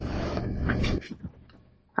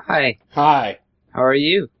Hi. Hi. How are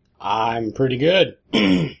you? I'm pretty good.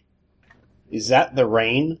 Is that the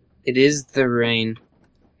rain? It is the rain.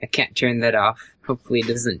 I can't turn that off. Hopefully it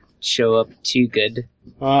doesn't show up too good.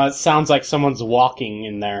 It sounds like someone's walking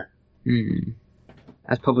in there.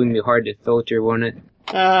 That's probably going to be hard to filter, won't it?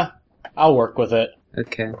 I'll work with it.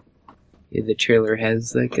 Okay. Yeah, the trailer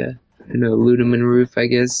has like a, aluminum roof, I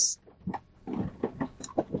guess.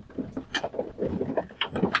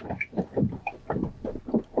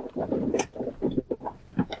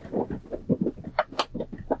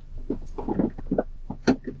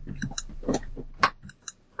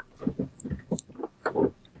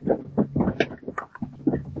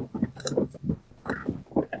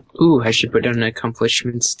 Ooh, I should put down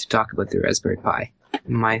accomplishments to talk about the Raspberry Pi.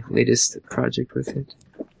 My latest project with it.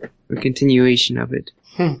 A continuation of it.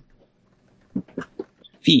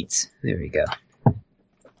 Feats. There we go.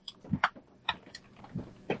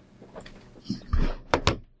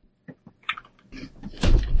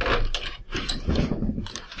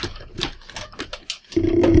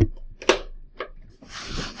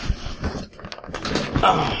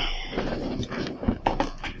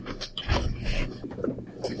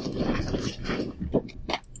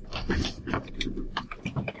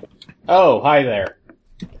 Oh, hi there.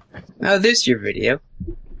 Oh, there's your video.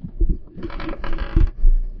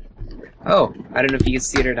 Oh, I don't know if you can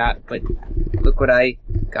see it or not, but look what I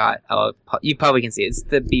got. Oh, you probably can see it. It's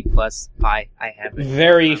the B Plus Pi. I have it.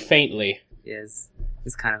 Very faintly. Yes.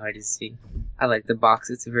 It's kind of hard to see. I like the box.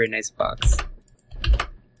 It's a very nice box.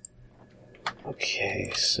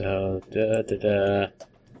 Okay, so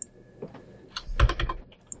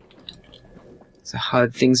So how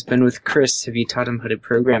have things been with Chris? Have you taught him how to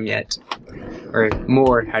program yet? Or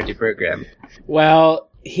more how to program? Well,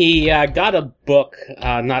 he got a book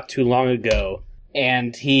not too long ago,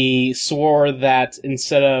 and he swore that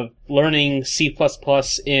instead of learning C++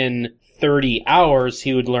 in 30 hours,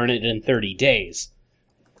 he would learn it in 30 days.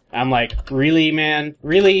 I'm like, really, man?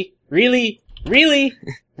 Really? Really? Really?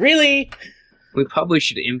 Really? We probably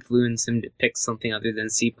should influence him to pick something other than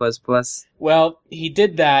C++. Well, he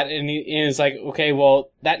did that, and he was like, okay, well,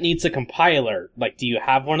 that needs a compiler. Like, do you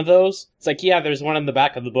have one of those? It's like, yeah, there's one in the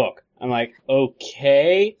back of the book. I'm like,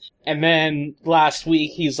 okay. And then last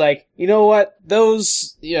week, he's like, you know what?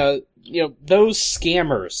 Those, those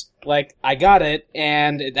scammers. Like, I got it,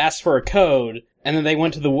 and it asked for a code, and then I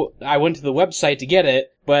went to the website to get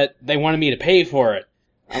it, but they wanted me to pay for it.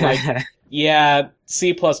 I'm like, yeah,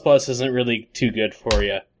 C++ isn't really too good for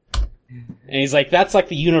you. And he's like, that's like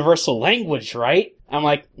the universal language, right? I'm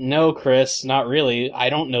like, no, Chris, not really. I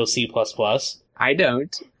don't know C++. I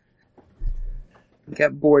don't.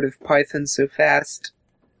 Got bored of Python so fast.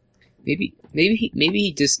 Maybe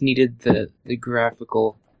he just needed the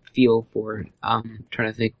graphical feel for it. Trying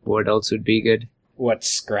to think what else would be good. What,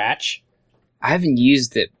 Scratch? I haven't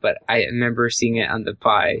used it, but I remember seeing it on the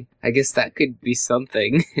Pi. I guess that could be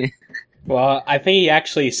something. Well, I think he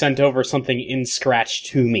actually sent over something in Scratch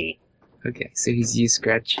to me. Okay, so he's used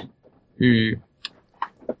Scratch.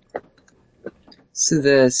 So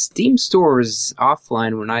the Steam store was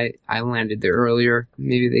offline when I landed there earlier.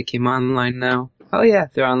 Maybe they came online now. Oh yeah,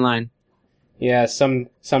 they're online. Yeah,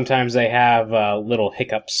 sometimes they have little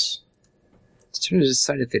hiccups. I was trying to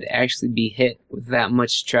decide if they'd actually be hit with that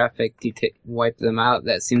much traffic to wipe them out.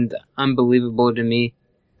 That seemed unbelievable to me.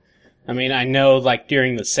 I mean, I know, like,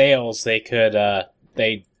 during the sales, they could,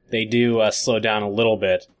 they do slow down a little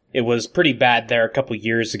bit. It was pretty bad there a couple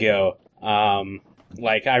years ago.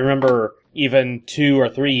 Like, I remember even 2 or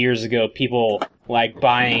 3 years ago, people, like,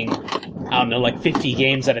 buying, I don't know, like 50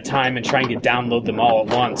 games at a time and trying to download them all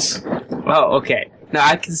at once. Oh, okay. Now,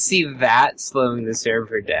 I can see that slowing the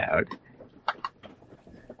server down.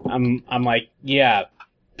 I'm like, yeah,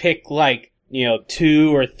 pick, like,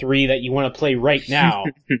 2 or 3 that you want to play right now,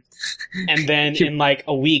 and then in like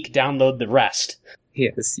a week download the rest.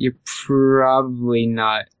 Yes, you're probably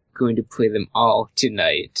not going to play them all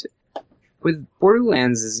tonight. With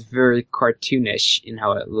Borderlands is very cartoonish in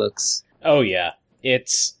how it looks. Oh yeah,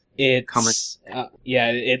 it's it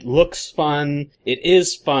looks fun. It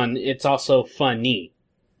is fun. It's also funny.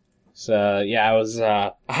 So yeah,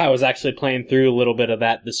 I was actually playing through a little bit of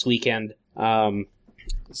that this weekend.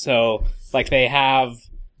 So, like, they have,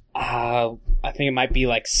 I think it might be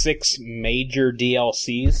like 6 major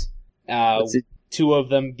DLCs. 2 of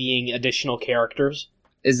them being additional characters.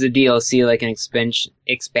 Is the DLC like an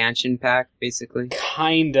expansion pack, basically?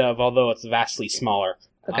 Kind of, although it's vastly smaller.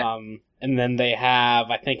 Okay. And then they have,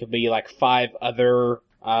 I think it'd be like 5 other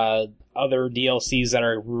DLCs that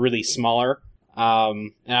are really smaller.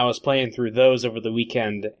 And I was playing through those over the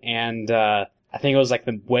weekend, and I think it was like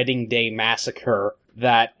the Wedding Day Massacre,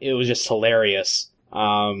 that it was just hilarious.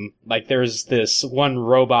 Like there's this one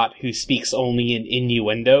robot who speaks only in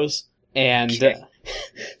innuendos, and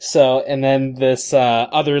and then this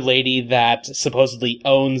other lady that supposedly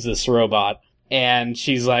owns this robot, and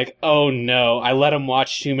she's like, "Oh no, I let him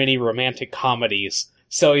watch too many romantic comedies."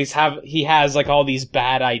 So he has like all these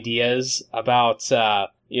bad ideas about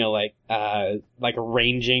like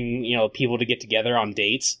arranging people to get together on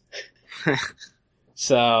dates.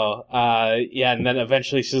 So, and then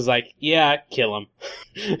eventually she's like, yeah, kill him.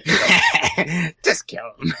 Just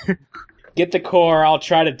kill him. Get the core, I'll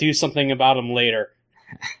try to do something about him later.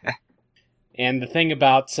 And the thing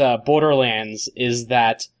about Borderlands is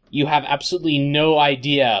that you have absolutely no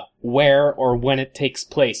idea where or when it takes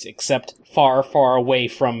place, except far, far away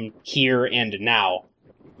from here and now.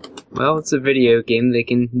 Well, it's a video game. They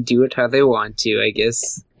can do it how they want to, I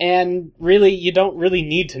guess. And really, you don't really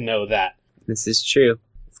need to know that. This is true.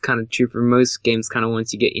 It's kind of true for most games. Kind of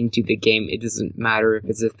once you get into the game, it doesn't matter if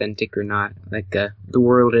it's authentic or not. Like the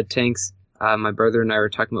World of Tanks. My brother and I were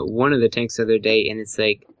talking about one of the tanks the other day, and it's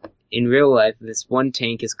like, in real life, this one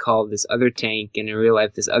tank is called this other tank, and in real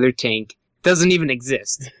life, this other tank doesn't even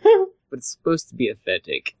exist. But it's supposed to be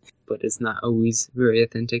authentic, but it's not always very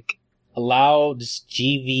authentic. Allowed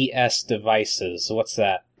GVS devices. What's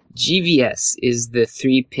that? GVS is the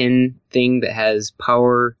 3-pin thing that has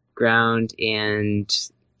power, ground, and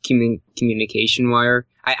communication wire.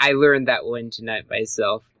 I learned that one tonight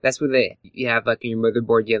myself. That's where you have, like, in your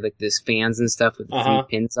motherboard, you have, like, these fans and stuff with 3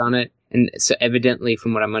 pins on it. And so evidently,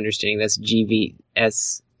 from what I'm understanding, that's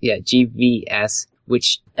GVS. Yeah, GVS,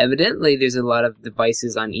 which evidently there's a lot of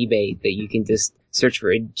devices on eBay that you can just search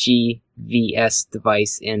for a GVS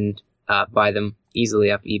device and buy them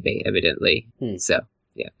easily off eBay, evidently. So,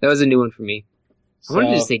 yeah, that was a new one for me. I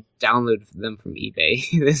wanted to say download them from eBay.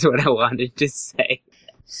 That's what I wanted to say.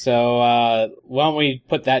 So, why don't we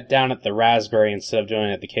put that down at the Raspberry instead of doing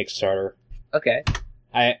it at the Kickstarter? Okay.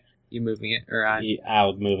 You moving it? Or I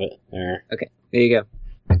would move it there. Okay, there you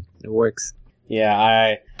go. It works.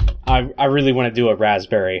 Yeah, I really want to do a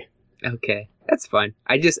Raspberry. Okay, that's fine.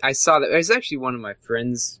 I saw that. There's actually one of my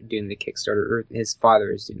friends doing the Kickstarter, or his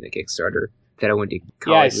father is doing the Kickstarter, that I went to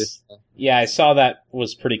college with. Yeah, I saw that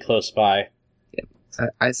was pretty close by. Yeah,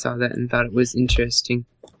 I saw that and thought it was interesting.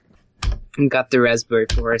 And got the Raspberry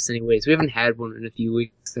for us anyways. We haven't had one in a few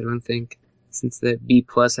weeks, I don't think. Since the B+,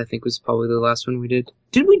 I think, was probably the last one we did.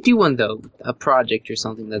 Did we do one, though? A project or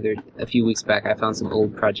something a few weeks back. I found some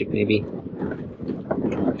old project, maybe.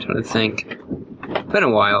 I'm trying to think. Been a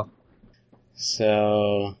while.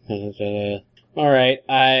 So, alright,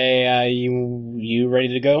 you ready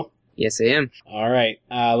to go? Yes, I am. Alright,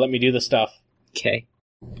 let me do the stuff. Okay.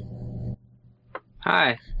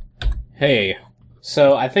 Hi. Hey.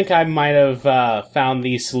 So, I think I might have found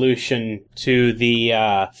the solution to the,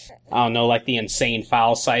 the insane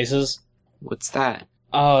file sizes. What's that?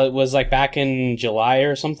 It was like back in July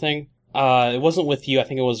or something. It wasn't with you, I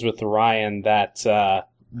think it was with Ryan, that the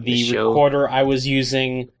recorder I was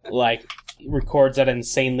using, records at an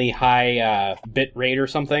insanely high bit rate or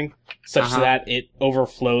something, such that it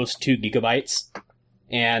overflows 2 gigabytes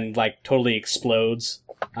and, totally explodes.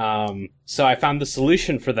 So I found the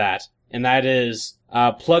solution for that. And that is,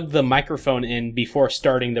 plug the microphone in before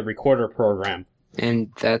starting the recorder program.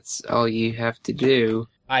 And that's all you have to do?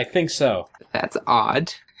 I think so. That's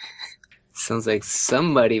odd. Sounds like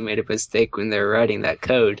somebody made a mistake when they were writing that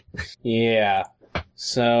code. Yeah.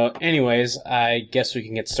 So, anyways, I guess we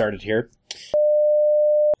can get started here.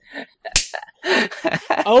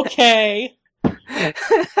 Okay!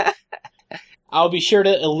 I'll be sure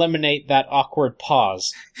to eliminate that awkward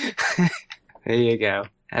pause. There you go.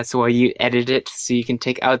 That's why you edit it, so you can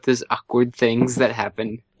take out those awkward things that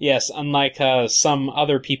happen. Yes, unlike some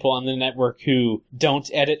other people on the network who don't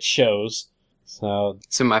edit shows. So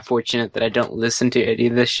am I fortunate that I don't listen to any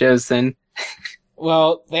of the shows then?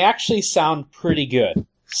 Well, they actually sound pretty good.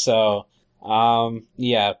 So,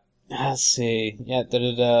 yeah. Let's see. Yeah,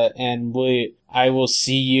 and I will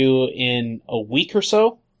see you in a week or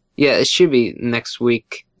so? Yeah, it should be next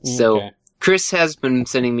week. So. Okay. Chris has been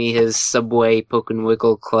sending me his Subway Poke and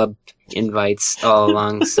Wiggle Club invites all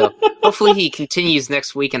along, so hopefully he continues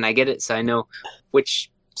next week and I get it so I know which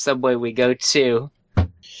Subway we go to.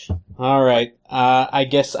 Alright, I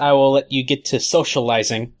guess I will let you get to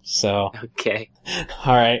socializing, so. Okay.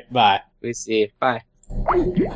 Alright, bye. We see you. Bye.